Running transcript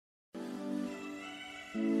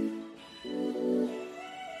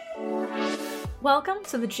Welcome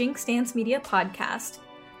to the Jinx Dance Media Podcast.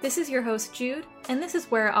 This is your host, Jude, and this is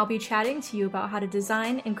where I'll be chatting to you about how to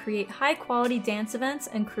design and create high-quality dance events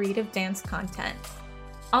and creative dance content.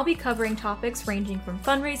 I'll be covering topics ranging from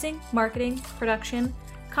fundraising, marketing, production,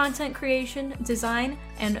 content creation, design,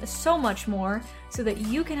 and so much more so that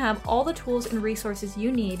you can have all the tools and resources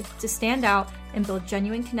you need to stand out and build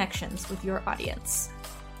genuine connections with your audience.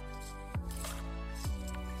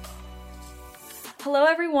 Hello,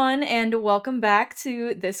 everyone, and welcome back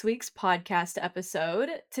to this week's podcast episode.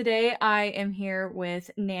 Today, I am here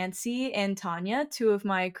with Nancy and Tanya, two of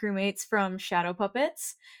my crewmates from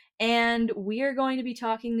Puppetz, and we are going to be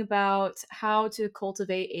talking about how to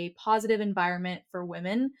cultivate a positive environment for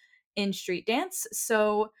women in street dance.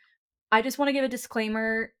 So I just want to give a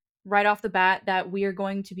disclaimer right off the bat that we are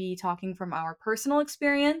going to be talking from our personal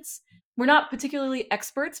experience. We're not particularly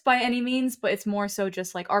experts by any means, but it's more so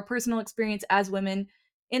just like our personal experience as women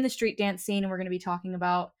in the street dance scene, and we're going to be talking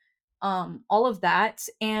about all of that.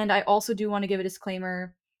 And I also do want to give a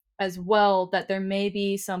disclaimer as well that there may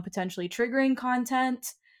be some potentially triggering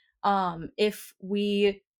content. If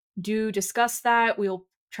we do discuss that, we'll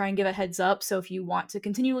try and give a heads up. So if you want to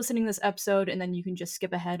continue listening to this episode, and then you can just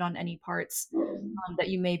skip ahead on any parts that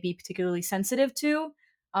you may be particularly sensitive to.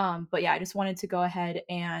 But yeah, I just wanted to go ahead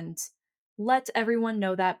and let everyone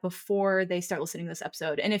know that before they start listening to this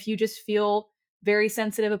episode. And if you just feel very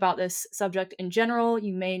sensitive about this subject in general,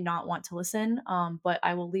 you may not want to listen, but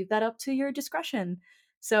I will leave that up to your discretion.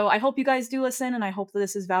 So I hope you guys do listen, and I hope that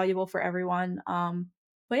this is valuable for everyone.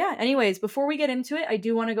 But yeah, anyways, before we get into it, I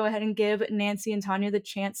do want to go ahead and give Nancy and Tanya the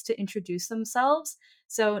chance to introduce themselves.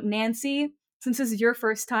 So Nancy, since this is your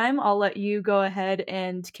first time, I'll let you go ahead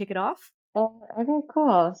and kick it off. Okay,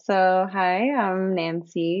 cool. So, hi, I'm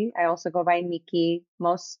Nancy. I also go by Miki.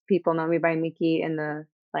 Most people know me by Miki in the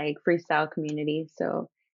freestyle community. But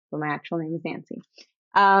my actual name is Nancy.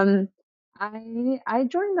 Um, I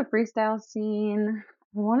joined the freestyle scene.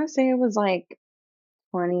 I want to say it was like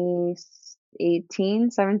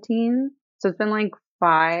 2018, 17. So it's been like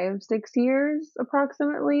 5, 6 years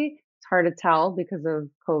approximately. It's hard to tell because of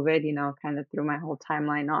COVID, kind of threw my whole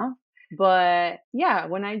timeline off. But yeah,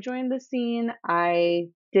 when I joined the scene, I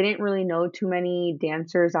didn't really know too many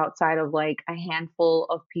dancers outside of like a handful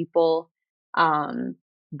of people.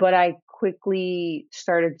 But I quickly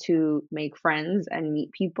started to make friends and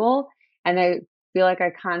meet people. And I feel like I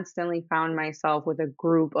constantly found myself with a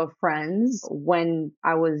group of friends when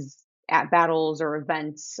I was at battles or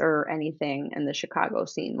events or anything in the Chicago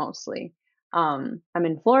scene mostly. I'm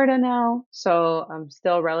in Florida now, so I'm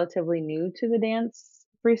still relatively new to the dance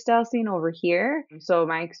freestyle scene over here. So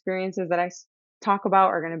my experiences that I talk about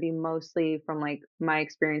are going to be mostly from like my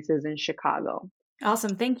experiences in Chicago.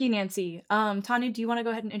 Awesome. Thank you, Nancy. Tanya, do you want to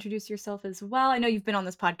go ahead and introduce yourself as well? I know you've been on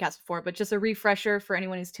this podcast before, but just a refresher for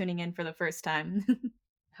anyone who's tuning in for the first time.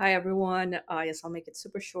 Hi everyone. Yes, I'll make it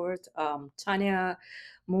super short. Tanya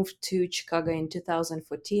moved to Chicago in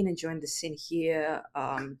 2014 and joined the scene here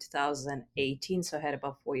 2018. So I had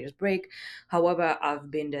about 4 years break. However, I've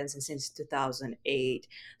been dancing since 2008.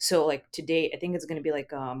 So like today, I think it's going to be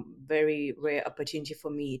like very rare opportunity for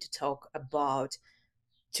me to talk about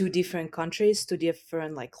two different countries, two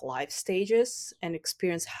different like life stages, and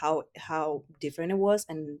experience how different it was,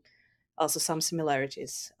 and also some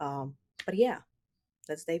similarities. But yeah,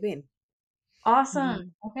 let's dive in.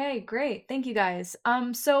 Awesome. Okay, great. Thank you guys.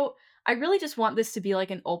 So I really just want this to be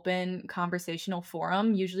like an open conversational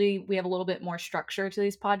forum. Usually we have a little bit more structure to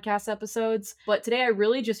these podcast episodes, but today I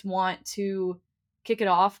really just want to kick it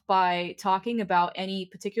off by talking about any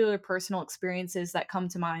particular personal experiences that come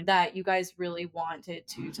to mind that you guys really wanted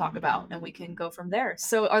to talk about, and we can go from there.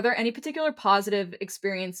 So are there any particular positive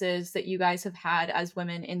experiences that you guys have had as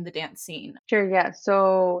women in the dance scene? Sure, yeah.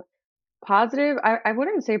 So positive, I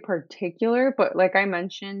wouldn't say particular, but like I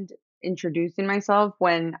mentioned, introducing myself,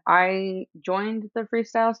 when I joined the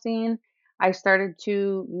freestyle scene, I started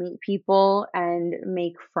to meet people and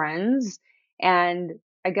make friends. And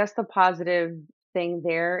I guess the positive thing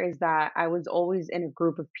there is that I was always in a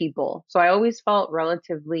group of people. So I always felt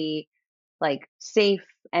relatively like safe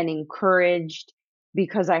and encouraged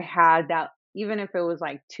because I had that, even if it was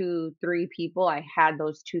like 2, 3 people, I had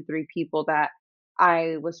those 2, 3 people that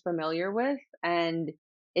I was familiar with. And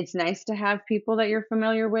it's nice to have people that you're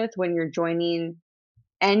familiar with when you're joining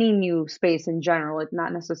any new space in general. It's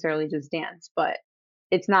not necessarily just dance, but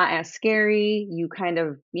it's not as scary. You kind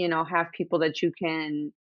of, have people that you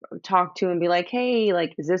can talk to and be like, hey,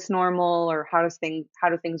 like, is this normal? Or how do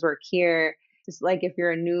things work here? Just like if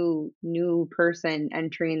you're a new person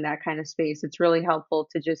entering that kind of space, it's really helpful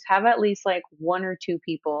to just have at least like 1 or 2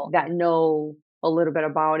 people that know a little bit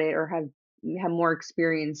about it or have have more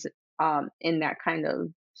experience in that kind of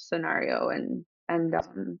scenario and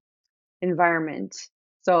environment.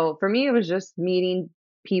 So for me, it was just meeting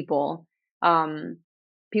people. Um,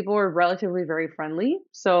 People were relatively very friendly,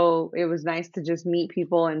 so it was nice to just meet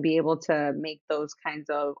people and be able to make those kinds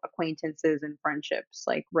of acquaintances and friendships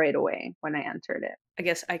like right away when I entered it. I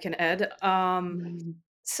guess I can add. Mhm.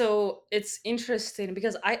 So it's interesting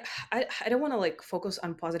because I don't want to like focus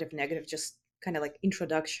on positive, negative, just kind of like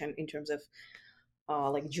introduction in terms of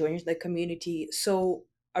like joining the community. So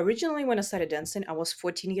originally, when I started dancing, I was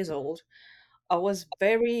 14 years old. I was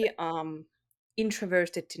very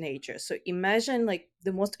introverted teenager. So imagine like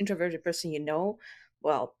the most introverted person you know.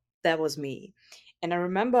 Well, that was me. And I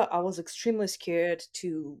remember I was extremely scared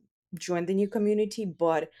to join the new community.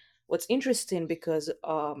 But what's interesting because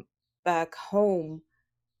back home,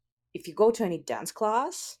 if you go to any dance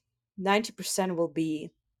class, 90% will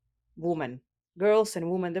be women, girls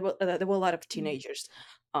and women. There were a lot of teenagers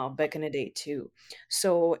back in the day too.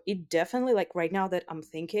 So it definitely, like right now that I'm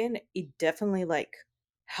thinking, it definitely like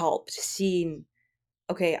helped seeing,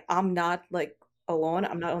 okay, I'm not like alone.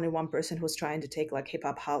 I'm not only one person who's trying to take like hip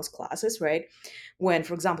hop house classes, right? When,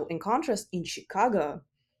 for example, in contrast, in Chicago,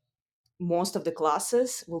 most of the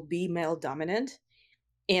classes will be male dominant,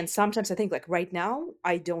 and sometimes I think like right now,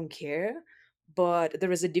 I don't care, but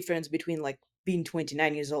there is a difference between like being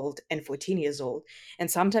 29 years old and 14 years old.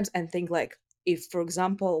 And sometimes I think like if, for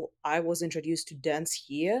example, I was introduced to dance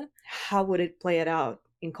here, how would it play it out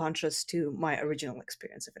in contrast to my original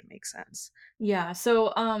experience, if it makes sense? Yeah, so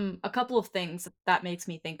a couple of things that makes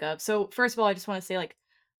me think of. So first of all, I just want to say like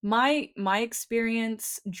my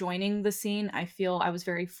experience joining the scene, I feel I was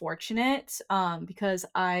very fortunate because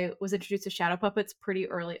I was introduced to shadow puppets pretty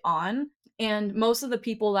early on, and most of the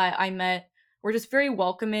people that I met were just very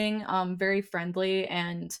welcoming, very friendly,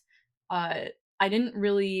 and uh I didn't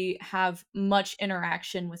really have much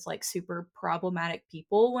interaction with like super problematic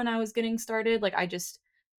people when I was getting started. Like I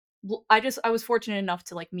was fortunate enough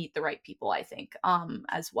to like meet the right people, I think,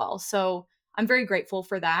 as well. So I'm very grateful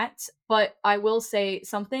for that. But I will say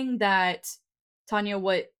something that Tanya,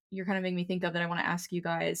 what you're kind of making me think of that I want to ask you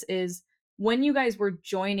guys is when you guys were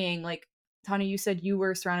joining, like Tanya, you said you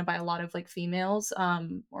were surrounded by a lot of like females,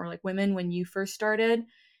 or like women when you first started.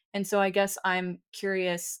 And so I guess I'm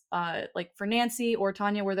curious, like for Nancy or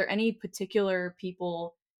Tanya, were there any particular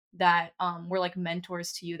people that were like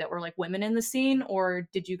mentors to you that were like women in the scene, or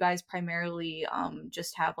did you guys primarily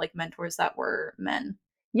just have like mentors that were men?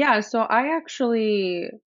 Yeah, so I actually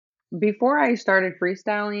before I started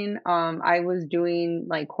freestyling, I was doing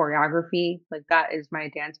like choreography. Like that is my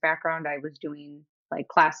dance background. I was doing like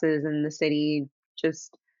classes in the city,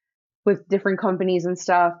 just with different companies and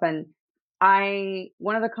stuff. And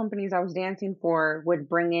one of the companies I was dancing for would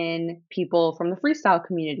bring in people from the freestyle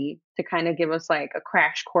community to kind of give us like a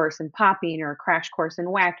crash course in popping or a crash course in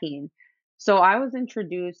whacking. So I was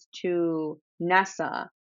introduced to Nessa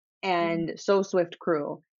Mhm. and So Swift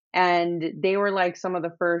crew. And they were like some of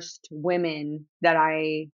the first women that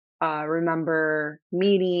I remember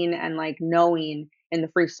meeting and like knowing in the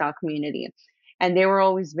freestyle community. And they were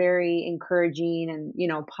always very encouraging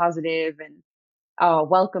and, positive and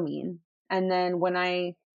welcoming. And then when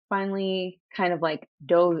I finally kind of like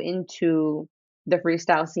dove into the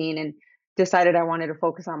freestyle scene and decided I wanted to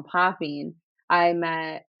focus on popping, I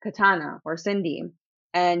met Katana or Cindy.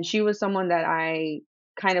 And she was someone that I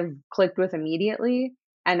kind of clicked with immediately.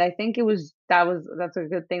 And I think that's a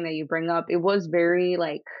good thing that you bring up. It was very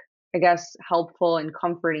like, I guess, helpful and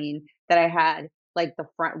comforting that I had like the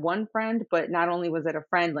one friend, but not only was it a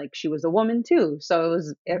friend, like she was a woman too. So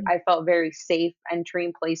Mhm. I felt very safe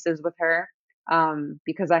entering places with her,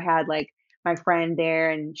 because I had like my friend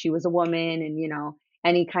there and she was a woman, and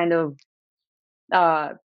any kind of uh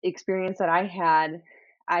experience that I had,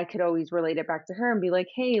 I could always relate it back to her and be like,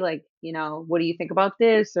 hey, like, what do you think about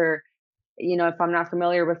this? Or, if I'm not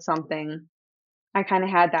familiar with something, I kinda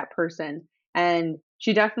had that person, and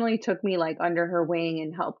she definitely took me, like, under her wing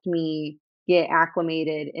and helped me get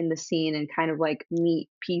acclimated in the scene and kind of, like, meet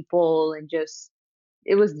people and just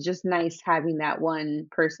it was just nice having that one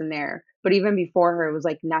person there. But even before her, it was,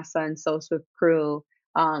 like, Nessa and So Swift crew,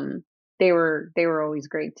 um, they were always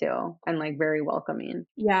great too and, like, very welcoming.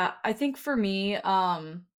 Yeah, I think for me,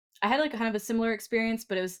 I had like kind of a similar experience,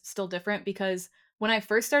 but it was still different because when I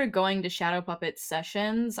first started going to Shadow Puppet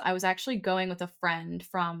sessions, I was actually going with a friend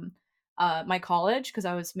from my college because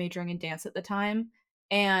I was majoring in dance at the time.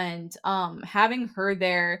 And having her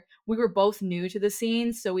there, we were both new to the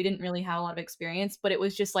scene, so we didn't really have a lot of experience, but it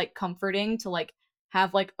was just like comforting to like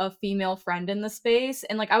have like a female friend in the space.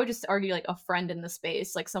 And like I would just argue like a friend in the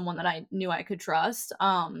space, like someone that I knew I could trust.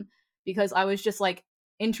 because I was just like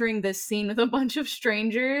entering this scene with a bunch of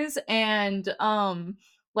strangers. And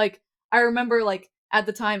like I remember like at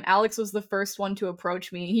the time Alex was the first one to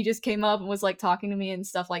approach me. He just came up and was like talking to me and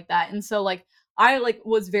stuff like that. And so like I like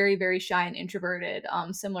was very very shy and introverted,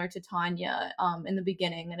 similar to Tanya in the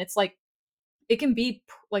beginning. And it's like it can be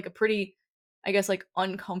like a pretty, I guess, like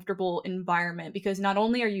uncomfortable environment, because not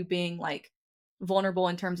only are you being like vulnerable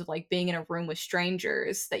in terms of like being in a room with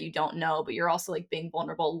strangers that you don't know, but you're also like being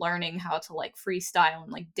vulnerable learning how to like freestyle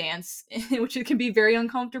and like dance, which it can be very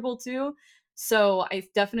uncomfortable too. So I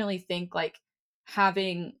definitely think like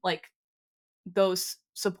having like those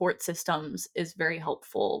support systems is very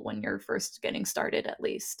helpful when you're first getting started, at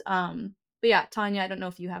least. But yeah, Tanya, I don't know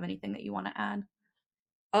if you have anything that you want to add.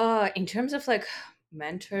 In terms of like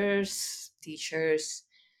mentors, teachers,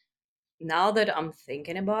 now that I'm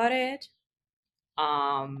thinking about it,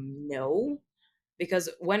 no, because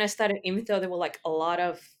when I started, even though there were like a lot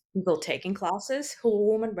of people taking classes who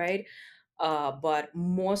were women, right? But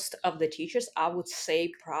most of the teachers, I would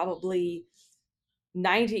say probably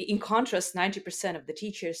 90, in contrast, 90% of the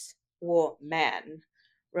teachers were men,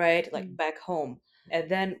 right? Like Mm. back home. And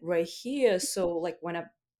then right here, so like when I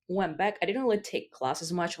went back, I didn't really take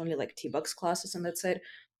classes much, only like T-Bucks classes, and that's it.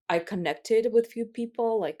 I connected with few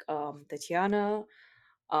people like Tatiana,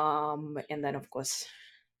 and then of course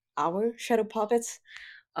our shadow puppets.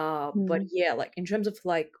 But Mhm. yeah, like in terms of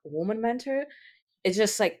like woman mentor, it's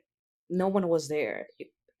just like no one was there.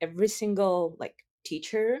 Every single like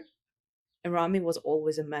teacher around me was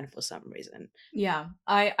always a man for some reason. Yeah,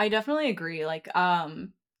 I definitely agree. Like,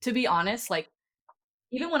 to be honest, like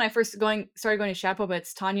even when I first going started going to Chapeau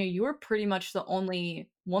Bits, Tanya, you were pretty much the only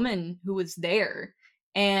woman who was there.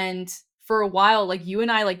 And for a while, like you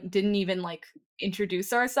and I like didn't even like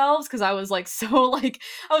introduce ourselves because I was like so like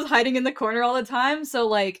I was hiding in the corner all the time. So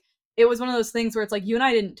like it was one of those things where it's like you and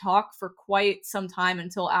I didn't talk for quite some time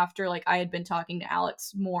until after like I had been talking to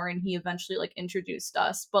Alex more and he eventually like introduced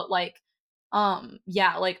us. But like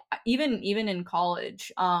yeah, like even in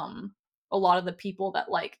college, a lot of the people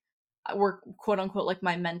that like were quote unquote like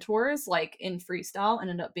my mentors like in freestyle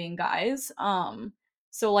ended up being guys.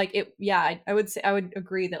 So like it yeah, I would say I would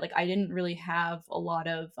agree that like I didn't really have a lot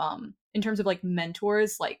of in terms of like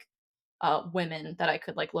mentors like women that I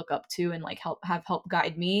could like look up to and like help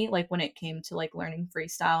guide me like when it came to like learning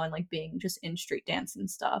freestyle and like being just in street dance and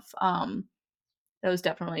stuff. That was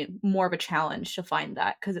definitely more of a challenge to find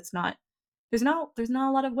that because it's not there's not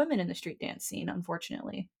a lot of women in the street dance scene,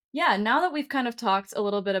 unfortunately. Yeah, now that we've kind of talked a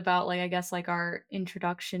little bit about like I guess like our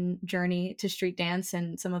introduction journey to street dance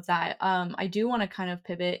and some of that, I do want to kind of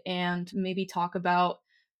pivot and maybe talk about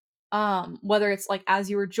whether it's like as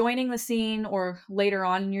you were joining the scene or later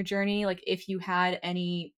on in your journey, like if you had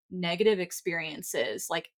any negative experiences,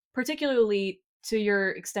 like particularly to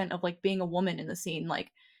your extent of like being a woman in the scene,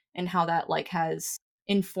 like and how that like has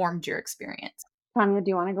informed your experience. Tanya, do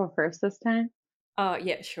you want to go first this time?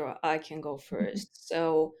 Yeah, sure, I can go first.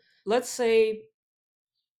 So let's say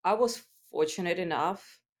I was fortunate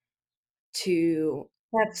enough to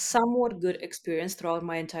have somewhat good experience throughout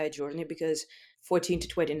my entire journey because 14 to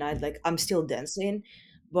 29, like I'm still dancing,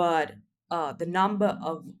 but the number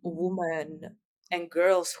of women and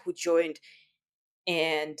girls who joined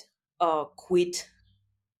and quit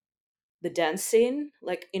the dance scene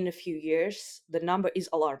like in a few years, the number is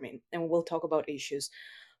alarming, and we'll talk about issues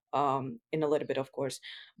in a little bit, of course.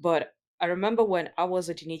 But I remember when I was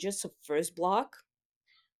a teenager, so first block,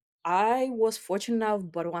 I was fortunate enough,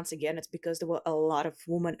 but once again, it's because there were a lot of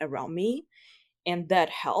women around me, and that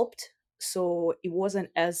helped. So it wasn't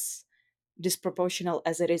as disproportional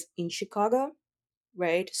as it is in Chicago,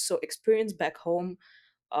 right? So experience back home,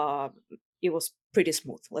 uh, it was pretty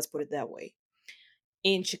smooth. Let's put it that way.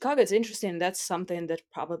 In Chicago, it's interesting. That's something that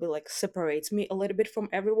probably like separates me a little bit from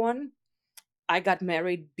everyone. I got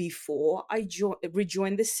married before I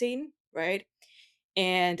rejoined the scene, right?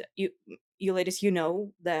 And you ladies, you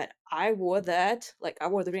know that I wore that, like I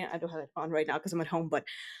wore the ring. I don't have it on right now because I'm at home, but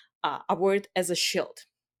I wore it as a shield,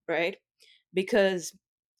 right? Because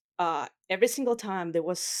every single time there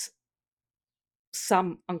was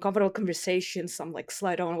some uncomfortable conversation, some like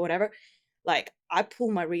slide on or whatever, like I pull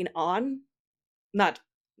my ring on, not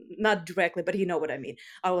not directly, but you know what I mean.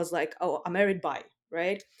 I was like, oh, I'm married by,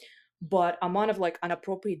 right? But amount of like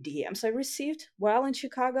inappropriate DMs I received while in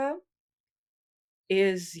Chicago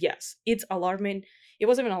is, yes, it's alarming. It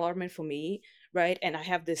wasn't even alarming for me, right? And I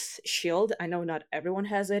have this shield. I know not everyone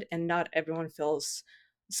has it, and not everyone feels,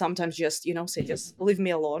 sometimes just, say just leave me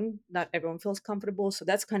alone. Not everyone feels comfortable. So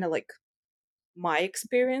that's kind of like my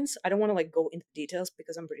experience. I don't want to like go into details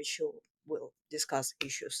because I'm pretty sure we'll discuss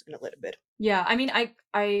issues in a little bit. Yeah, I mean,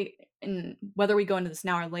 I and whether we go into this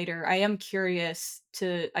now or later, I am curious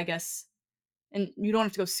to, I guess, and you don't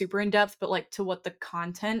have to go super in depth, but like to what the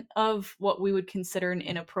content of what we would consider an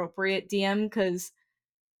inappropriate DM, because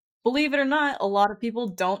believe it or not, a lot of people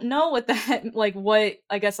don't know what that like what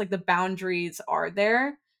I guess like the boundaries are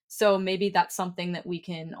there. So maybe that's something that we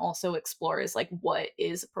can also explore is like what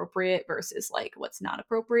is appropriate versus like what's not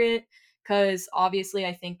appropriate. Cause obviously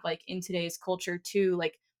I think like in today's culture too,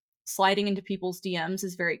 like sliding into people's DMs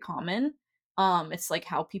is very common. It's like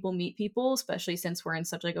how people meet people, especially since we're in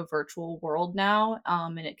such like a virtual world now.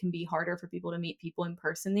 And it can be harder for people to meet people in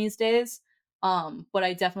person these days. But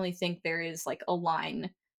I definitely think there is like a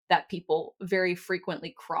line that people very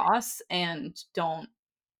frequently cross and don't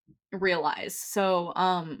realize. So,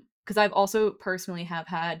 because I've also personally have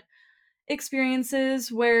had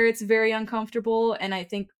experiences where it's very uncomfortable, and I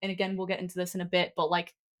think, and again, we'll get into this in a bit, but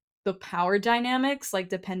like the power dynamics, like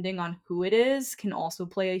depending on who it is, can also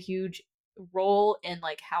play a huge role in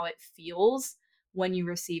like how it feels when you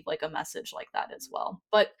receive like a message like that as well.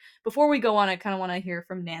 But before we go on, I kind of want to hear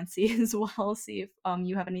from Nancy as well, see if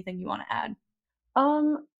you have anything you want to add.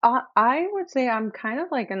 I would say I'm kind of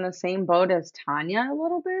like in the same boat as Tanya a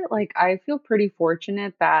little bit. Like, I feel pretty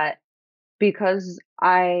fortunate that because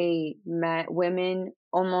I met women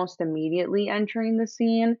almost immediately entering the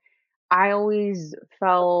scene, I always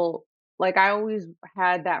felt like I always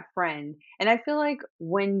had that friend. And I feel like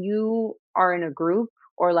when you are in a group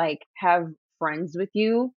or like have friends with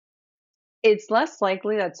you, it's less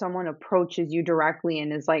likely that someone approaches you directly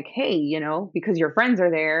and is like, "Hey," because your friends are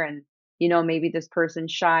there and, maybe this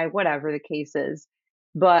person's shy, whatever the case is.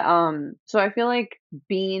 But, so I feel like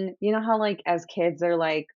being how, like, as kids, they're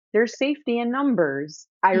like, "There's safety in numbers."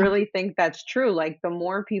 I Mhm, really think that's true. Like, the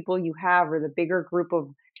more people you have or the bigger group of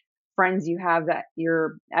friends you have that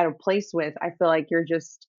you're at a place with, I feel like you're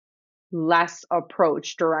just less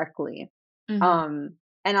approach directly. mhm, Um,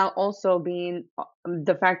 and I'll also being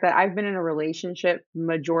the fact that I've been in a relationship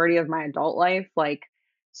majority of my adult life, like,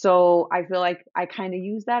 so I feel like I kind of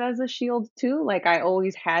use that as a shield too. Like I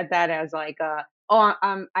always had that as like oh,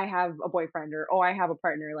 I have a boyfriend or oh, I have a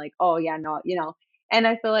partner. Like, oh yeah, no, and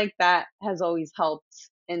I feel like that has always helped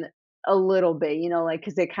in a little bit, like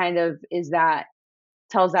because it kind of is that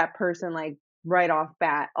tells that person like right off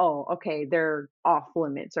bat, "Oh, okay, they're off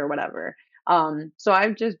limits," or whatever. So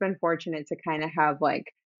I've just been fortunate to kind of have like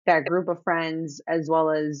that group of friends as well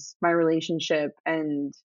as my relationship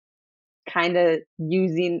and kind of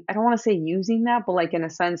using I don't want to say using that, but like in a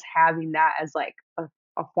sense having that as like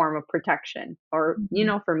a form of protection. Or,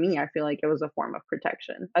 mhm, for me, I feel like it was a form of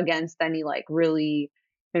protection against any like really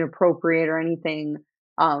inappropriate or anything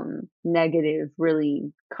negative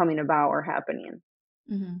really coming about or happening.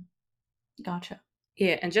 mhm. Gotcha.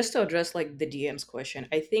 Yeah, and just to address like the DMs question,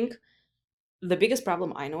 I think the biggest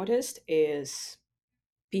problem I noticed is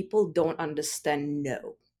people don't understand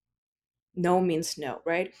no. No means no,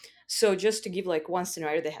 right? So just to give like one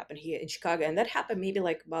scenario that happened here in Chicago, and that happened maybe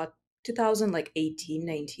like about 2000 like 18,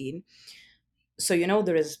 19. So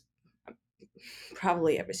there is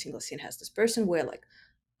probably every single scene has this person where like,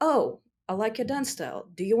 oh, I like your dance style.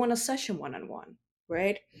 Do you want a session one on one?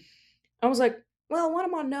 Right? I was like, well, one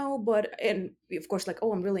on one, no, but and of course, like,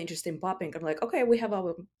 oh, I'm really interested in popping. I'm like, okay, we have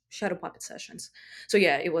our shadow puppet sessions. So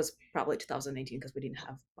yeah, it was probably 2018 because we didn't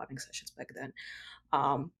have popping sessions back then.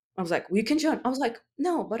 I was like, well, you can join. I was like,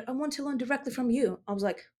 no, but I want to learn directly from you. I was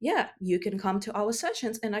like, yeah, you can come to our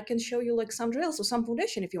sessions and I can show you like some drills or some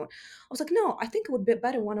foundation if you want. I was like, no, I think it would be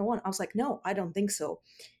better one on one. I was like, no, I don't think so.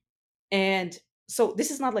 And so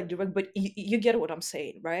this is not like direct, but you get what I'm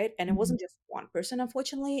saying, right? And it Mhm. wasn't just one person,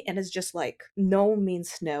 unfortunately. And it's just like no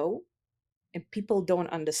means no, and people don't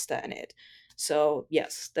understand it. So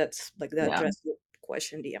yes, that's like that Yeah. address your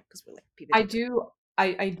question, DM, because we're like I pivoting. do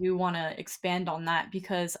I do wanna expand on that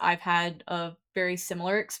because I've had a very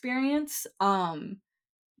similar experience,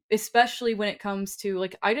 especially when it comes to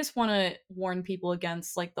like, I just wanna warn people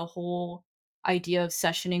against, like, the whole idea of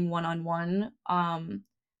sessioning one-on-one,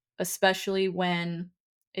 especially when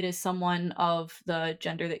it is someone of the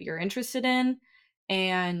gender that you're interested in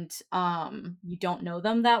and, you don't know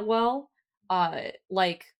them that well,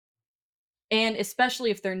 like and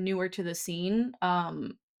especially if they're newer to the scene,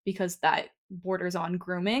 because that borders on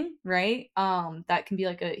grooming, right? That can be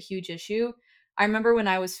like a huge issue. I remember when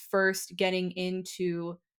I was first getting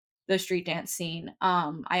into the street dance scene,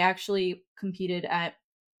 I actually competed at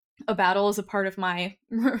a battle as a part of my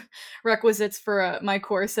requisites for my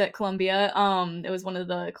course at Columbia. It was one of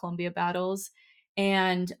the Columbia battles,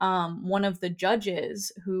 And one of the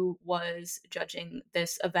judges who was judging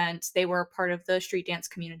this event, they were part of the street dance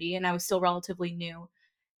community, and I was still relatively new.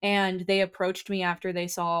 And they approached me after they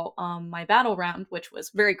saw my battle round, which was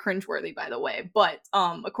very cringeworthy, by the way. But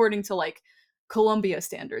according to like Columbia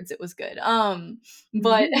standards, it was good.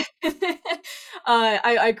 But Mhm.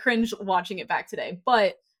 I cringed watching it back today.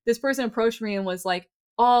 But this person approached me and was like,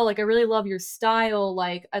 "Oh, like I really love your style.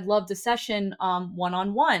 Like I'd love to session one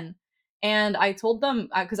on one." And I told them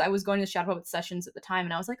because I was going to Shadow Puppet sessions at the time,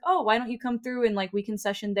 and I was like, "Oh, why don't you come through and like we can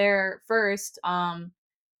session there first?"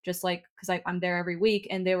 Just like because I'm there every week,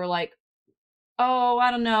 and they were like, "Oh,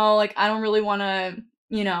 I don't know, like I don't really want to,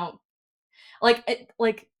 you know."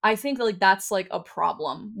 Like I think like that's like a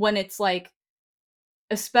problem when it's like,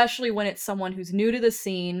 especially when it's someone who's new to the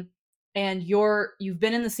scene and you've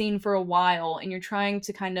been in the scene for a while and you're trying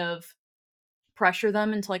to kind of pressure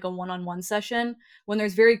them into like a one-on-one session when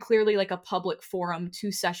there's very clearly like a public forum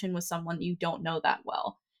to session with someone that you don't know that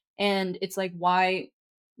well. And it's like why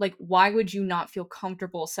would you not feel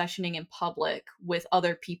comfortable sessioning in public with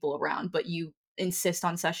other people around but you insist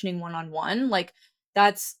on sessioning one-on-one? Like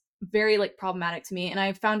that's very like problematic to me. And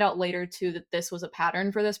I found out later too that this was a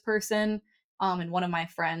pattern for this person. And one of my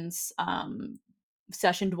friends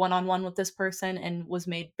sessioned one-on-one with this person and was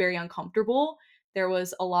made very uncomfortable. There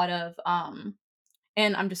was a lot of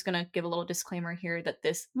and I'm just gonna give a little disclaimer here that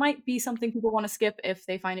this might be something people wanna skip if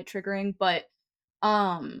they find it triggering, but,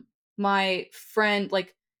 um, my friend,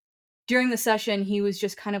 like, during the session, he was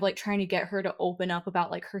just kind of, like, trying to get her to open up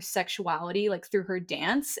about, like, her sexuality, like, through her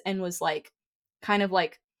dance and was, like, kind of,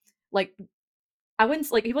 like I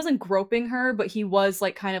wouldn't like he wasn't groping her, but he was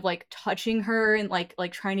like kind of like touching her and like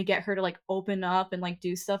trying to get her to like open up and like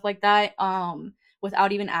do stuff like that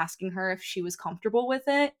without even asking her if she was comfortable with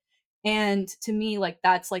it. And to me like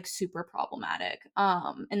that's like super problematic.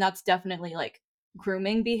 And that's definitely like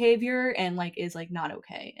grooming behavior and like is like not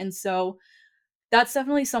okay. And so that's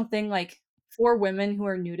definitely something like for women who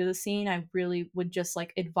are new to the scene, I really would just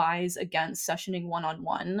like advise against sessioning one on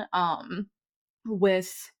one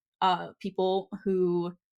with people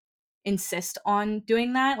who insist on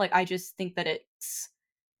doing that. Like I just think that it's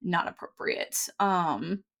not appropriate.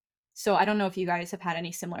 So I don't know if you guys have had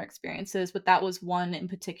any similar experiences, but that was one in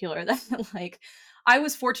particular that like I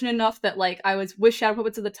was fortunate enough that like I was with Shadow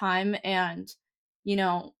Puppets at the time and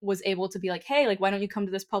was able to be like, "Hey, like why don't you come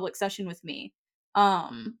to this public session with me?"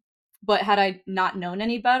 Um but had I not known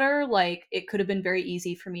any better, like it could have been very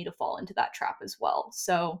easy for me to fall into that trap as well.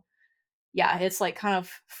 So yeah, it's, like, kind of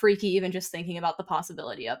freaky even just thinking about the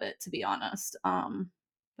possibility of it, to be honest,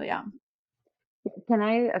 but yeah. Can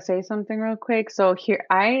I say something real quick? So here,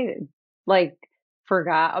 I like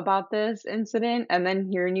forgot about this incident, and then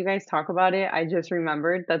hearing you guys talk about it, I just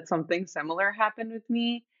remembered that something similar happened with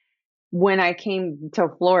me when I came to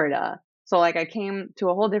Florida. So like I came to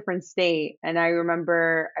a whole different state, and I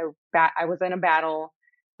remember I was in a battle,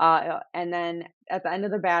 and then at the end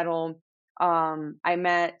of the battle, I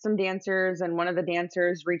met some dancers, and one of the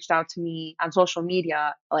dancers reached out to me on social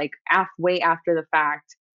media, like way after the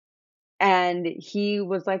fact, and he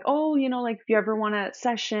was like, "Oh, like if you ever want a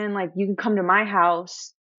session, like you can come to my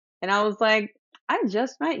house." And I was like, "I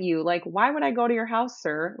just met you. Like, why would I go to your house,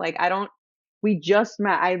 sir? Like, I don't we just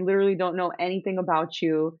met. I literally don't know anything about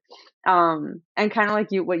you." And kind of like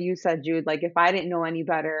what you said, Jude, like if I didn't know any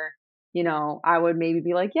better, I would maybe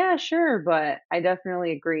be like, "Yeah, sure." But I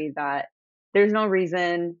definitely agree that there's no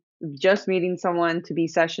reason just meeting someone to be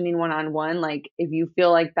sessioning one on one. Like, if you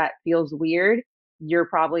feel like that feels weird, you're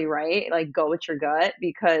probably right. Like, go with your gut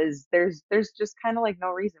because there's just kind of like no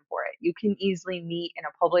reason for it. You can easily meet in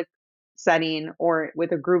a public setting or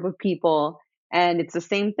with a group of people, and it's the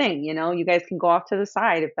same thing. You guys can go off to the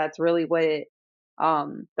side if that's really what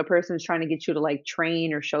the person's trying to get you to like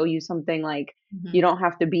train or show you something. Like, you Mhm. don't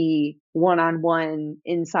have to be one on one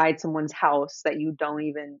inside someone's house that you don't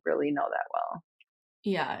even really know that well.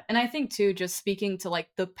 Yeah, and I think too, just speaking to like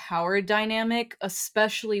the power dynamic,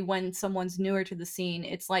 especially when someone's newer to the scene,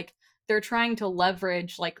 it's like they're trying to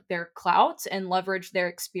leverage like their clout and leverage their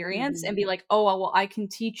experience and Hmm. be like, oh, well, I can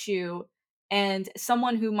teach you. And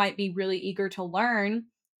someone who might be really eager to learn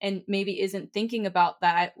and maybe isn't thinking about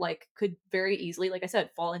that, like, could very easily, like I said,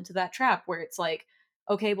 fall into that trap where it's like,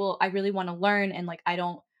 okay, well, I really want to learn and like I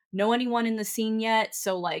don't know anyone in the scene yet,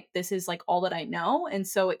 so like this is like all that I know, and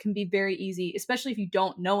so it can be very easy, especially if you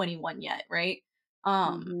don't know anyone yet, right?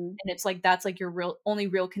 Hmm. And it's like that's like your real only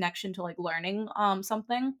real connection to like learning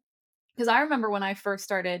something. Because I remember when I first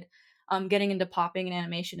started getting into popping and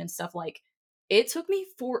animation and stuff, like it took me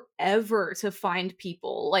forever to find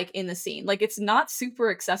people like in the scene. Like it's not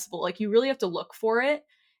super accessible. Like you really have to look for it.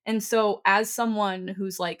 And so as someone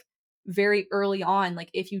who's like very early on, like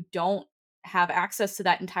if you don't have access to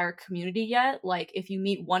that entire community yet, like if you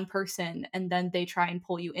meet one person and then they try and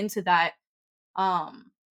pull you into that,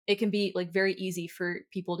 um it can be like very easy for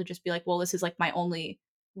people to just be like, well, this is like my only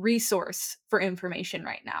resource for information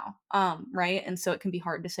right now, right? And so it can be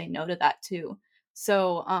hard to say no to that too.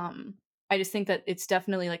 So I just think that it's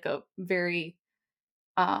definitely like a very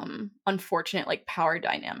unfortunate like power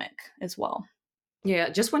dynamic as well. Yeah,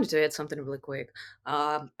 just wanted to add something really quick.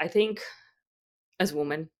 I think as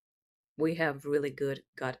women, we have really good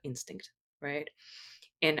gut instinct, right?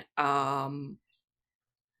 And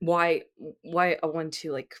why why I want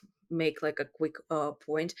to like make like a quick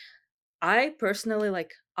point. I personally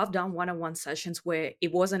like I've done one-on-one sessions where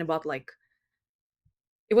it wasn't about like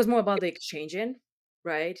it was more about the exchanging,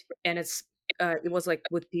 right? And it was like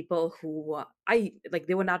with people who I like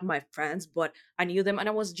they were not my friends, but I knew them and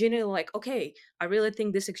I was genuinely like, okay, I really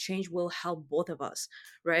think this exchange will help both of us,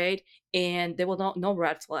 right? And there were no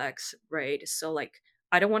red flags, right? So like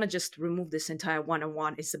I don't want to just remove this entire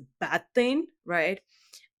one-on-one. It's a bad thing, right?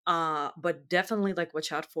 But definitely like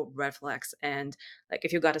watch out for red flags, and like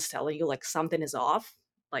if your gut is telling you like something is off,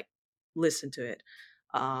 like listen to it.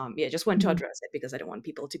 Yeah, just want to Mhm. address it because I don't want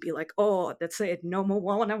people to be like, oh, that's it, no more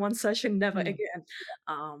one-on-one session, never again.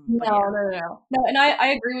 But No, yeah. no, no, no. No, and I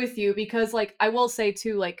agree with you because, like, I will say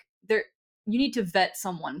too, like, there you need to vet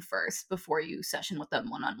someone first before you session with them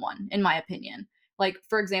one on one, in my opinion. Like,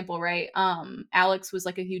 for example, right? Alex was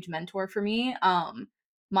like a huge mentor for me.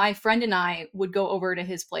 My friend and I would go over to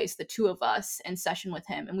his place, the two of us, and session with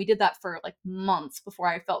him. And we did that for like months before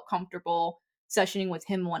I felt comfortable sessioning with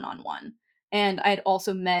him one on one. And I had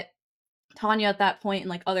also met Tanya at that point and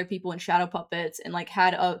like other people in Shadow Puppets and like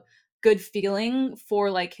had a good feeling for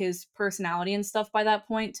like his personality and stuff by that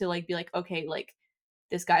point to like be like, okay, like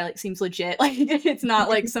this guy like seems legit. Like it's not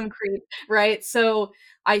like some creep, right? So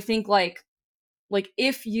I think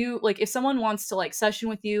if someone wants to like session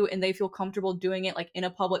with you and they feel comfortable doing it like in a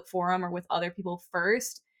public forum or with other people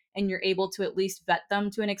first, and you're able to at least vet them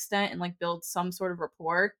to an extent and like build some sort of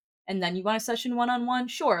rapport, and then you want a session one on one,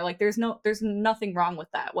 sure, like there's nothing wrong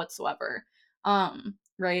with that whatsoever.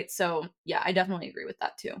 Right? So yeah, I definitely agree with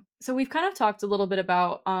that too. So we've kind of talked a little bit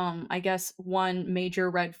about I guess one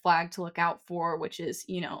major red flag to look out for, which is,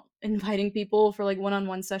 inviting people for like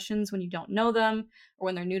one-on-one sessions when you don't know them or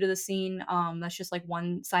when they're new to the scene. That's just like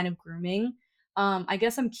one sign of grooming. I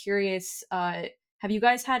guess I'm curious, have you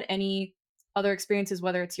guys had any other experiences,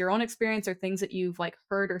 whether it's your own experience or things that you've like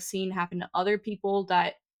heard or seen happen to other people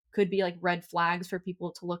that could be like red flags for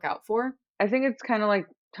people to look out for? I think it's kinda like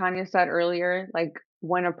Tanya said earlier, like,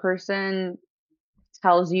 when a person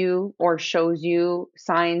tells you or shows you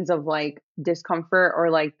signs of, like, discomfort or,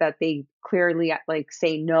 like, that they clearly, like,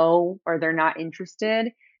 say no or they're not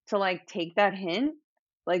interested, to, like, take that hint.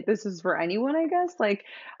 Like, this is for anyone, I guess, like,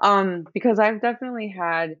 because I've definitely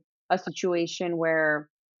had a situation where,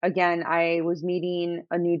 again, I was meeting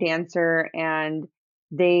a new dancer and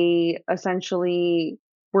they essentially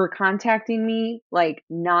were contacting me, like,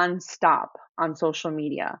 nonstop on social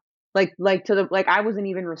media. Like, to the like, I wasn't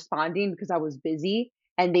even responding because I was busy,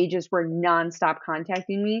 and they just were nonstop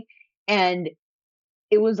contacting me, and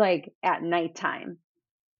it was, like, at nighttime.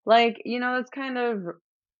 Like, it's kind of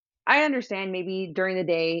I understand maybe during the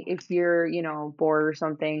day if you're, bored or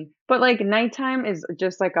something, but, like, nighttime is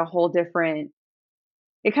just, like, a whole different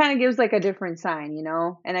it kinda gives, like, a different sign,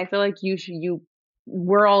 and I feel like you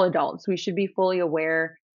we're all adults, we should be fully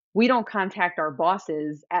aware. We don't contact our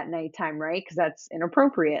bosses at nighttime, right? Because that's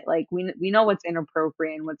inappropriate, like, we know what's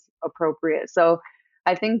inappropriate and what's appropriate, so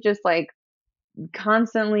I think just, like,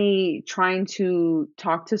 constantly trying to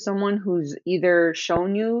talk to someone who's either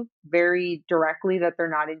shown you very directly that they're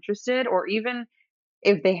not interested, or even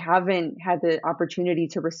if they haven't had the opportunity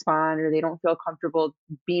to respond or they don't feel comfortable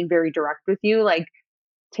being very direct with you, like,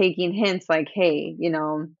 taking hints like, "Hey,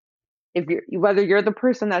 if you're whether you're the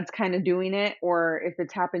person that's kinda doing it or if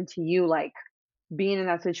it's happened to you, like, being in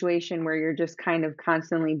that situation where you're just kind of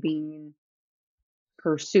constantly being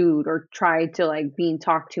pursued or tried to, like, being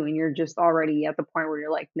talked to, and you're just already at the point where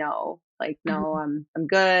you're like, "No, like, no, Mhm. I'm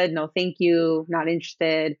good. No, thank you. Not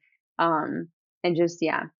interested." And just,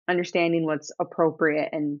 yeah, understanding what's appropriate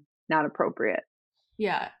and not appropriate.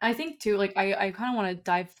 Yeah, I think too, like I kind of want to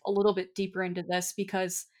dive a little bit deeper into this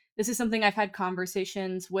because this is something I've had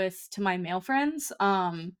conversations with to my male friends,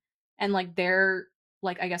 and like their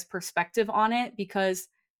like I guess perspective on it because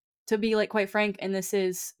to be like quite frank, and this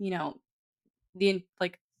is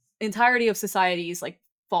like entirety of society's like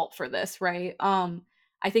fault for this, right?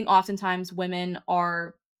 I think oftentimes women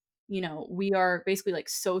are, we are basically like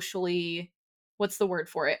socially what's the word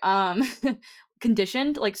for it?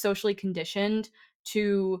 Conditioned, like socially conditioned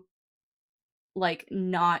to like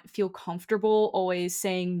not feel comfortable always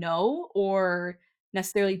saying no or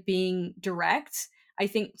necessarily being direct. I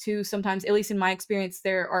think too sometimes, at least in my experience,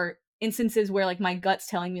 there are instances where like my gut's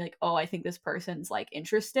telling me like, "Oh, I think this person's like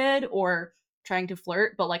interested or trying to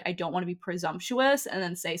flirt," but like I don't want to be presumptuous and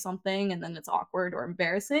then say something and then it's awkward or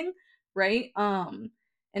embarrassing, right?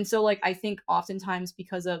 And so like I think oftentimes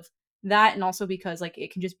because of that and also because like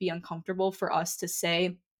it can just be uncomfortable for us to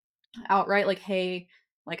say outright like, "Hey,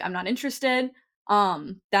 like I'm not interested,"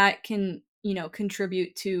 that can,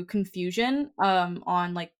 contribute to confusion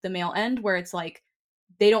on like the male end where it's like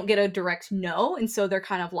they don't get a direct no and so they're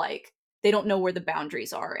kind of like they don't know where the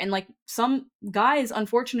boundaries are. And like some guys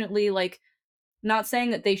unfortunately like not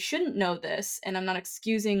saying that they shouldn't know this and I'm not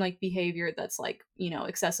excusing like behavior that's like,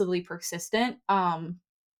 excessively persistent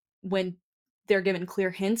when they're given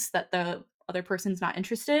clear hints that the other person's not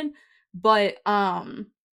interested, but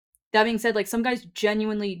that being said, like, some guys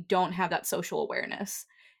genuinely don't have that social awareness.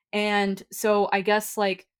 And so I guess,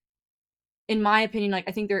 like, in my opinion, like,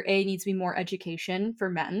 I think there needs to be more education for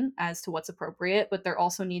men as to what's appropriate, but there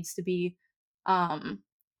also needs to be, um,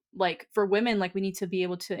 like, for women, like, we need to be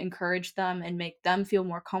able to encourage them and make them feel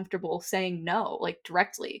more comfortable saying no, like,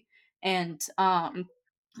 directly. And,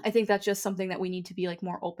 I think that's just something that we need to be, like,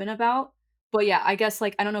 more open about. But yeah, I guess,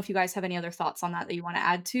 like, I don't know if you guys have any other thoughts on that that you wanna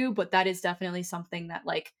add to, but that is definitely something that,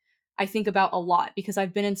 like, I think about a lot because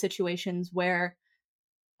I've been in situations where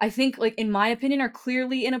I think, like, in my opinion, are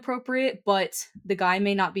clearly inappropriate, but the guy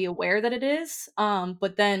may not be aware that it is,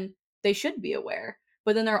 but then they should be aware.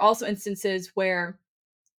 But then there are also instances where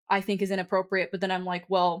I think is inappropriate, but then I'm like,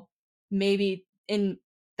 well, maybe in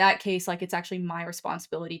that case, like, it's actually my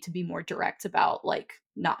responsibility to be more direct about, like,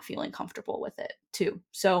 not feeling comfortable with it too.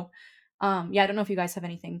 So, yeah, I don't know if you guys have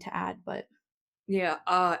anything to add, but Yeah,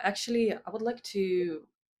 actually, I would like to.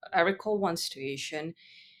 I recall one situation,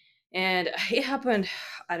 and it happened.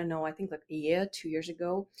 I don't know. I think like a year, 2 years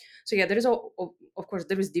ago. So yeah, there is of course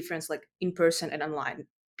there is difference like in person and online.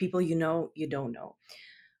 People you know, you don't know.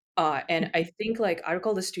 And I think like I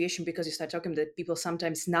recall the situation because you start talking that people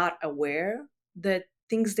sometimes not aware that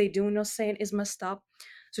things they do not saying is messed up.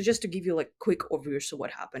 So just to give you like quick overview, so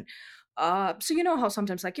what happened? So you know how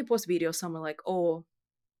sometimes like you post videos, someone like, oh,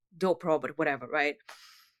 dope robot, whatever, right?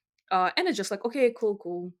 And it's just like, okay, cool,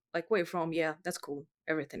 cool. Like, where you from? Yeah, that's cool.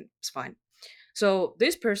 Everything is fine. So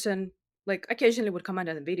this person, like, occasionally would comment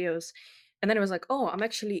on the videos, and then it was like, oh, I'm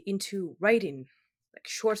actually into writing, like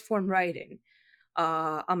short form writing.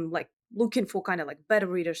 I'm like looking for kind of like better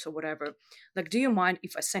readers or whatever. Like, do you mind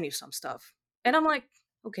if I send you some stuff? And I'm like,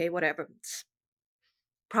 okay, whatever. It's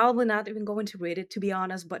probably not even going to read it to be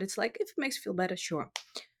honest, but it's like if it makes you feel better, sure.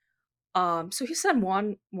 So he sent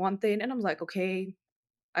one thing, and I'm like, okay.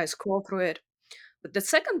 I scroll through it. But the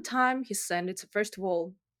second time he sent it, so first of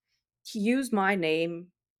all, he used my name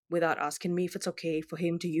without asking me if it's okay for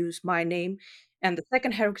him to use my name. And the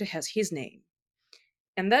second character has his name.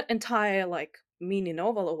 And that entire like mini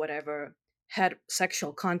novel or whatever had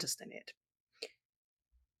sexual content in it.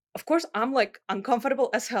 Of course, I'm like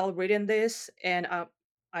uncomfortable as hell reading this, and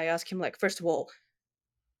I ask him like, first of all,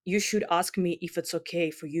 you should ask me if it's okay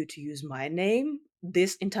for you to use my name.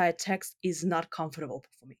 This entire text is not comfortable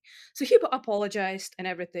for me. So he apologized and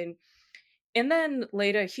everything. And then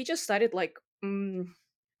later, he just started like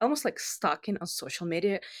almost like stalking on social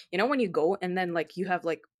media. You know, when you go and then like you have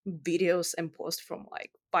like videos and posts from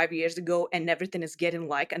like 5 years ago, and everything is getting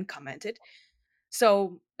like and commented.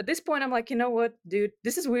 So at this point, I'm like, you know what, dude,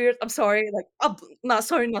 this is weird. I'm sorry. Like, not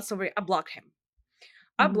sorry, not sorry. I blocked him.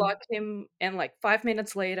 I mhm. blocked him, and like 5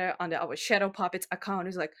 minutes later, on our Shadow Puppets account,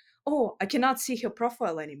 he's like, "Oh, I cannot see your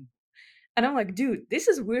profile anymore." And I'm like, dude, this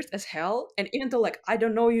is weird as hell. And even though like I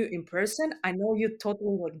don't know you in person, I know you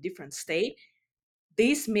totally like different state.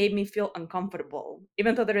 This made me feel uncomfortable,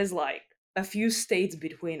 even though there is like a few states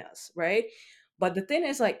between us, right? But the thing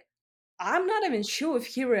is, like, I'm not even sure if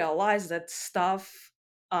he realized that stuff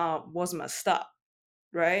was messed up,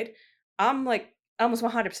 right? I'm like almost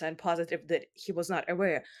 100% positive that he was not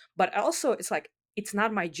aware. But also, it's like, it's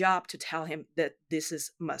not my job to tell him that this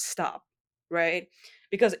is messed up, right?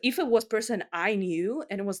 Because if it was person I knew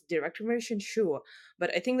and it was direct information, sure.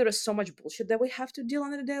 But I think there is so much bullshit that we have to deal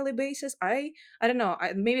on a daily basis. I don't know.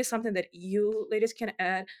 Maybe something that you ladies can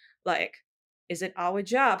add. Like, is it our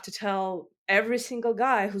job to tell every single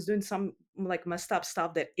guy who's doing some like messed up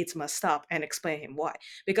stuff that it's messed up and explain him why?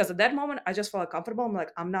 Because at that moment I just felt comfortable. I'm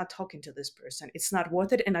like, I'm not talking to this person, it's not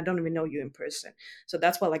worth it, and I don't even know you in person. So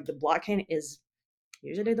that's why like the blocking is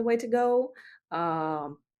usually the way to go.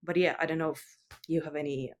 But yeah, I don't know if you have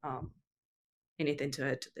any anything to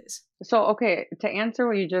add to this. So, okay, to answer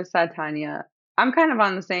what you just said, Tanya, I'm kind of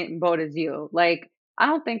on the same boat as you. Like, I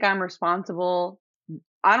don't think I'm responsible.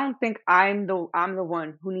 I don't think I'm the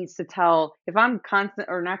one who needs to tell if I'm constant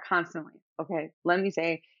or not constantly. Okay, let me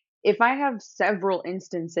say if I have several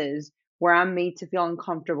instances where I'm made to feel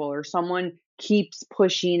uncomfortable or someone keeps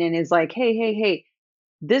pushing and is like, "Hey, hey, hey,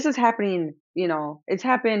 this is happening," it's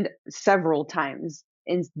happened several times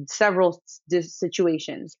in several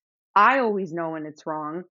situations. I always know when it's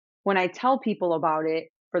wrong. When I tell people about it,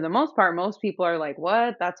 for the most part, most people are like,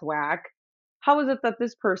 "What? That's whack." How is it that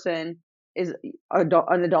this person is an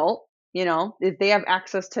adult? If they have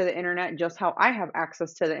access to the internet just how I have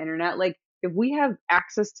access to the internet, like if we have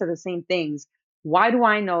access to the same things, why do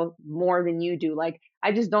I know more than you do? Like,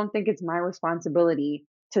 I just don't think it's my responsibility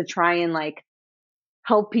to try and like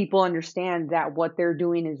help people understand that what they're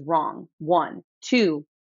doing is wrong. One, two,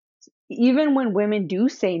 even when women do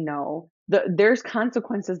say no, there's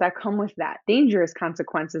consequences that come with that, dangerous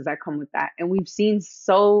consequences that come with that. And we've seen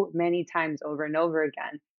so many times over and over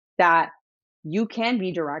again that you can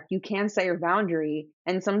be direct, you can set your boundary,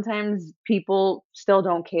 and sometimes people still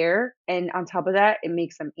don't care. And on top of that, it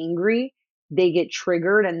makes them angry. They get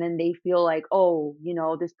triggered and then they feel like, oh,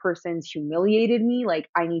 this person's humiliated me. Like,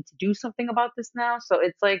 I need to do something about this now. So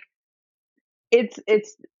it's like, it's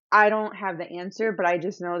I don't have the answer, but I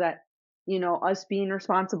just know that, us being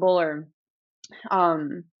responsible or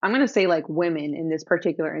I'm gonna say like women in this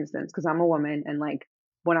particular instance, because I'm a woman and like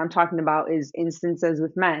what I'm talking about is instances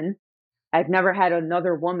with men. I've never had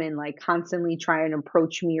another woman like constantly try and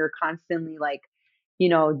approach me or constantly like,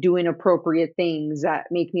 doing appropriate things that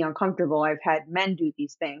make me uncomfortable. I've had men do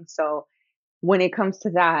these things. So when it comes to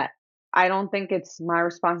that, I don't think it's my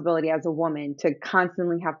responsibility as a woman to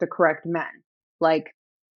constantly have to correct men. Like,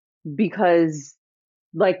 because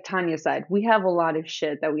like Tanya said, we have a lot of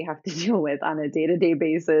shit that we have to deal with on a day-to-day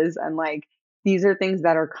basis, and like these are things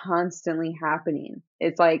that are constantly happening.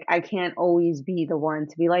 It's like I can't always be the one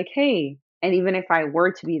to be like, "Hey," and even if I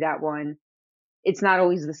were to be that one, it's not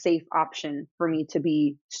always the safe option for me to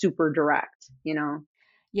be super direct.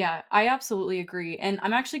 Yeah, I absolutely agree. And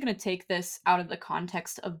I'm actually going to take this out of the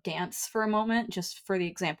context of dance for a moment, just for the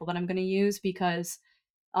example that I'm going to use, because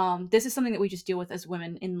this is something that we just deal with as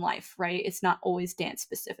women in life, right? It's not always dance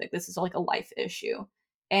specific. This is like a life issue.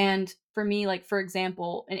 And for me, like, for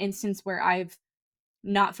example, an instance where I've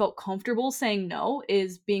not felt comfortable saying no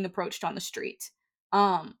is being approached on the street.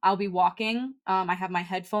 I'll be walking, I have my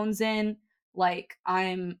headphones in, like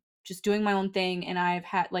I'm just doing my own thing and I've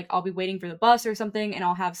had like I'll be waiting for the bus or something and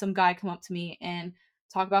I'll have some guy come up to me and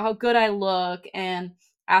talk about how good I look and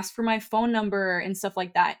ask for my phone number and stuff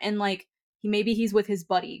like that. And like he's with his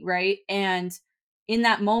buddy, right? And in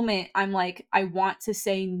that moment I'm like I want to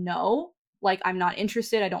say no, like I'm not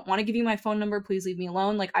interested. I don't want to give you my phone number. Please leave me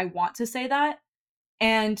alone. Like I want to say that,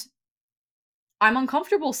 and I'm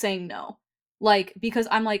uncomfortable saying no. Like, because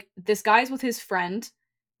I'm like, this guy's with his friend.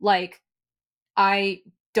 Like, I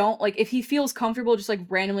don't like if he feels comfortable just like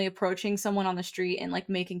randomly approaching someone on the street and like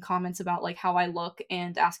making comments about like how I look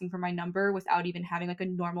and asking for my number without even having like a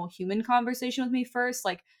normal human conversation with me first,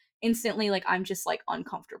 like instantly like I'm just like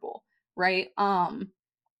uncomfortable, right?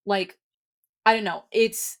 Like I don't know.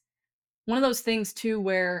 It's one of those things too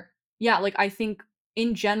where yeah, like I think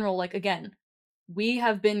in general like again, we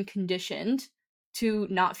have been conditioned to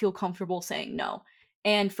not feel comfortable saying no.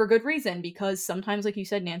 And for good reason, because sometimes, like you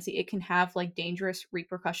said, Nancy, it can have like dangerous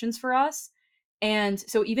repercussions for us. And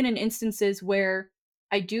so, even in instances where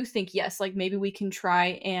I do think, yes, like maybe we can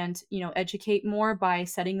try and, educate more by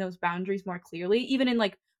setting those boundaries more clearly, even in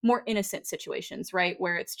like more innocent situations, right?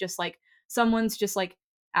 Where it's just like someone's just like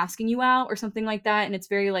asking you out or something like that. And it's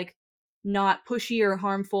very like not pushy or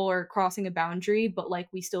harmful or crossing a boundary, but like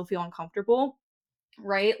we still feel uncomfortable,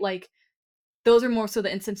 right? Like those are more so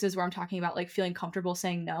the instances where I'm talking about like feeling comfortable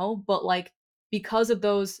saying no, but like because of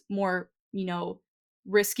those more,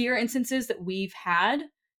 riskier instances that we've had,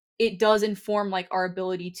 it does inform like our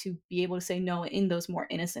ability to be able to say no in those more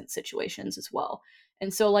innocent situations as well.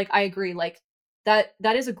 And so like I agree, like that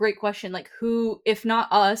is a great question. Like who, if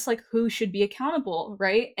not us, like who should be accountable,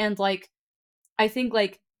 right? And like I think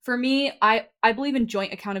like for me, I believe in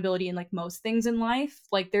joint accountability in like most things in life.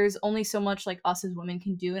 Like there's only so much like us as women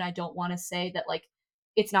can do, and I don't want to say that like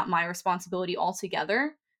it's not my responsibility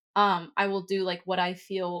altogether. I will do like what I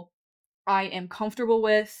feel I am comfortable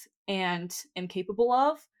with and am capable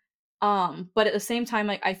of. But at the same time,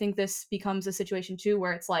 like I think this becomes a situation too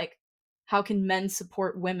where it's like, how can men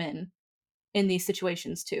support women in these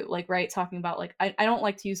situations too, like right, talking about like I don't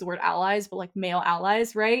like to use the word allies, but like male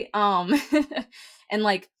allies, right? And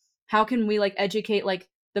like how can we like educate like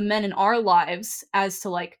the men in our lives as to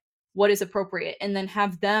like what is appropriate, and then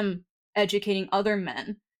have them educating other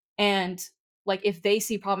men, and like if they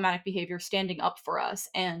see problematic behavior, standing up for us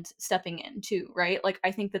and stepping in too, right? Like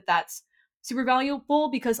I think that that's super valuable,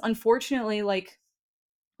 because unfortunately, like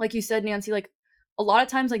you said, Nancy, like a lot of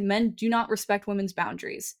times like men do not respect women's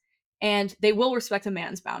boundaries, and they will respect a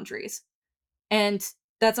man's boundaries. And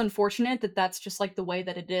that's unfortunate that that's just like the way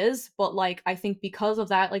that it is, but like I think because of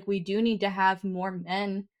that, like we do need to have more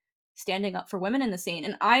men standing up for women in the scene.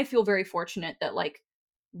 And I feel very fortunate that like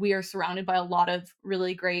we are surrounded by a lot of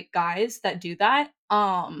really great guys that do that.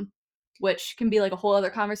 Which can be like a whole other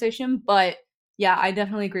conversation, but yeah, I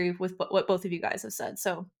definitely agree with what both of you guys have said.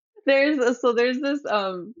 So, There's this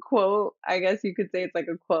quote, I guess you could say it's like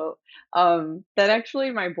a quote, that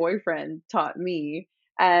actually my boyfriend taught me.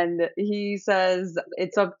 And he says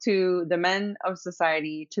it's up to the men of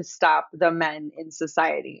society to stop the men in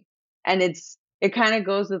society. And it kind of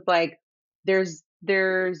goes with like there's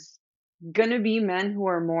gonna be men who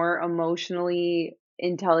are more emotionally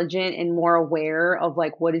intelligent and more aware of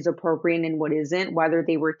like what is appropriate and what isn't, whether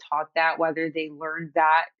they were taught that, whether they learned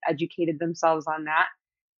that, educated themselves on that.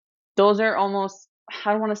 Those are almost,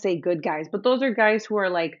 I don't wanna say good guys, but those are guys who are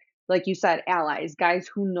like you said, allies, guys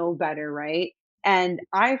who know better, right? And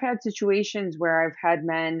I've had situations where I've had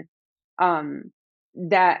men, um,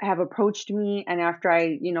 that have approached me, and after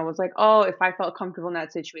I, was like, "Oh," if I felt comfortable in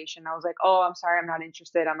that situation, I was like, "Oh, I'm sorry, I'm not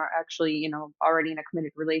interested. I'm not actually, already in a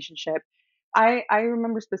committed relationship." I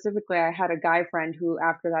remember specifically I had a guy friend who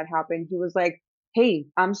after that happened, he was like, "Hey,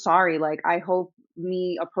 I'm sorry. Like, I hope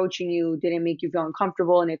me approaching you didn't make you feel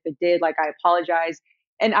uncomfortable. And if it did, like, I apologize."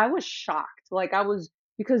 And I was shocked. Like,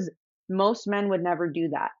 because most men would never do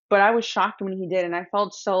that. But I was shocked when he did. And I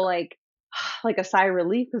felt so like a sigh of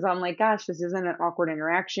relief because I'm like, gosh, this isn't an awkward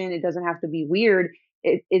interaction. It doesn't have to be weird.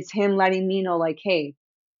 It's him letting me know, like, hey,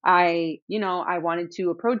 I wanted to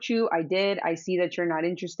approach you. I did. I see that you're not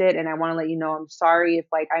interested. And I want to let you know I'm sorry if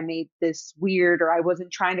like I made this weird or I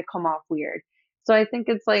wasn't trying to come off weird. So I think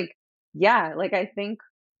it's like, yeah, like I think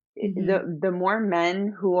mhm. the more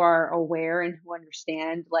men who are aware and who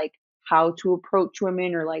understand like how to approach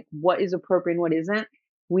women or like what is appropriate and what isn't,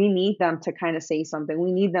 we need them to kind of say something.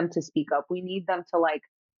 We need them to speak up. We need them to like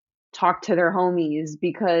talk to their homies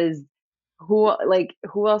because who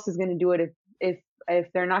else is going to do it if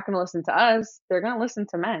they're not going to listen to us, they're going to listen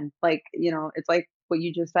to men. Like, it's like what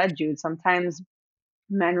you just said, Jude. Sometimes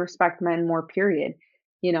men respect men more, period.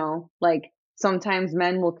 Like sometimes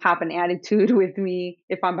men will cop an attitude with me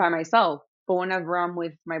if I'm by myself, but whenever I'm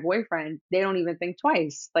with my boyfriend, they don't even think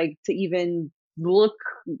twice, like to even look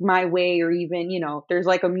my way or even, there's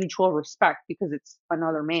like a mutual respect because it's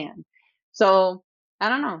another man. So I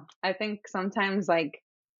don't know. I think sometimes like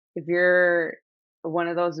if you're one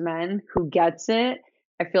of those men who gets it,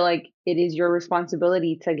 I feel like it is your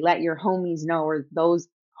responsibility to let your homies know or those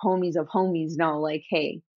homies of homies know like,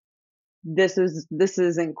 hey, this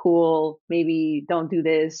isn't cool. Maybe don't do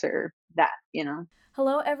this or that.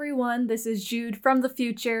 Hello, everyone. This is Jude from the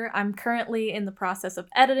future. I'm currently in the process of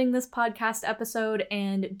editing this podcast episode,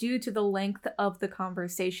 and due to the length of the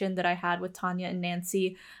conversation that I had with Tanya and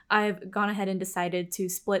Nancy, I've gone ahead and decided to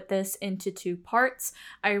split this into 2 parts.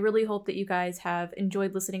 I really hope that you guys have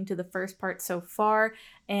enjoyed listening to the first part so far,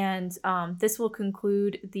 and this will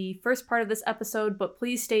conclude the first part of this episode, but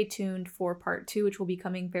please stay tuned for part 2, which will be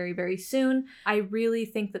coming very, very soon. I really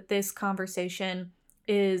think that this conversation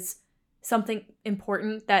is something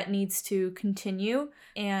important that needs to continue.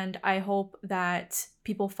 And I hope that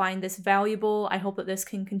people find this valuable. I hope that this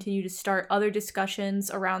can continue to start other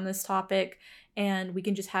discussions around this topic and we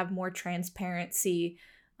can just have more transparency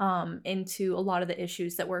into a lot of the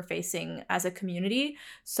issues that we're facing as a community.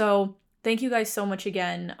 So thank you guys so much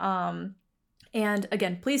again. And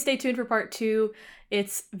again, please stay tuned for part 2.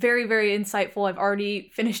 It's very, very insightful. I've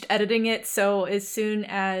already finished editing it, so as soon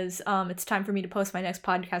as it's time for me to post my next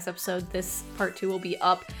podcast episode, this part 2 will be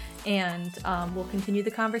up, and we'll continue the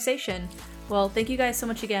conversation. Well, thank you guys so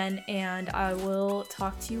much again, and I will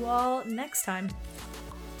talk to you all next time.